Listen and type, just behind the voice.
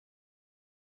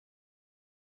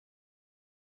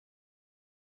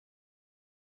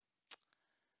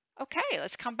Okay,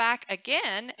 let's come back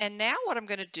again. And now what I'm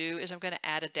going to do is I'm going to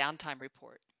add a downtime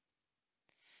report.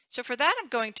 So for that, I'm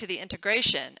going to the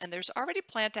integration, and there's already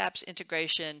Plant Apps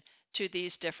integration to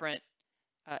these different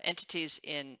entities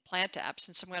in Plant Apps.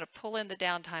 And so I'm going to pull in the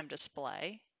downtime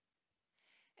display.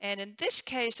 And in this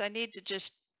case, I need to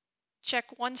just check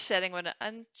one setting. I'm going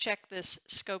to uncheck this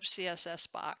Scope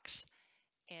CSS box.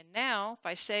 And now, if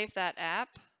I save that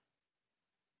app,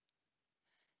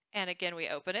 and again we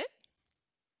open it,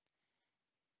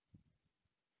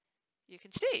 you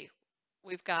can see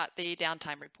we've got the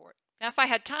downtime report. Now, if I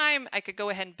had time, I could go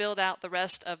ahead and build out the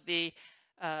rest of the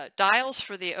dials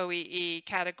for the OEE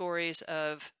categories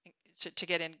of to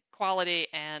get in quality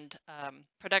and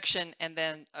production, and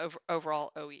then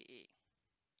overall OEE.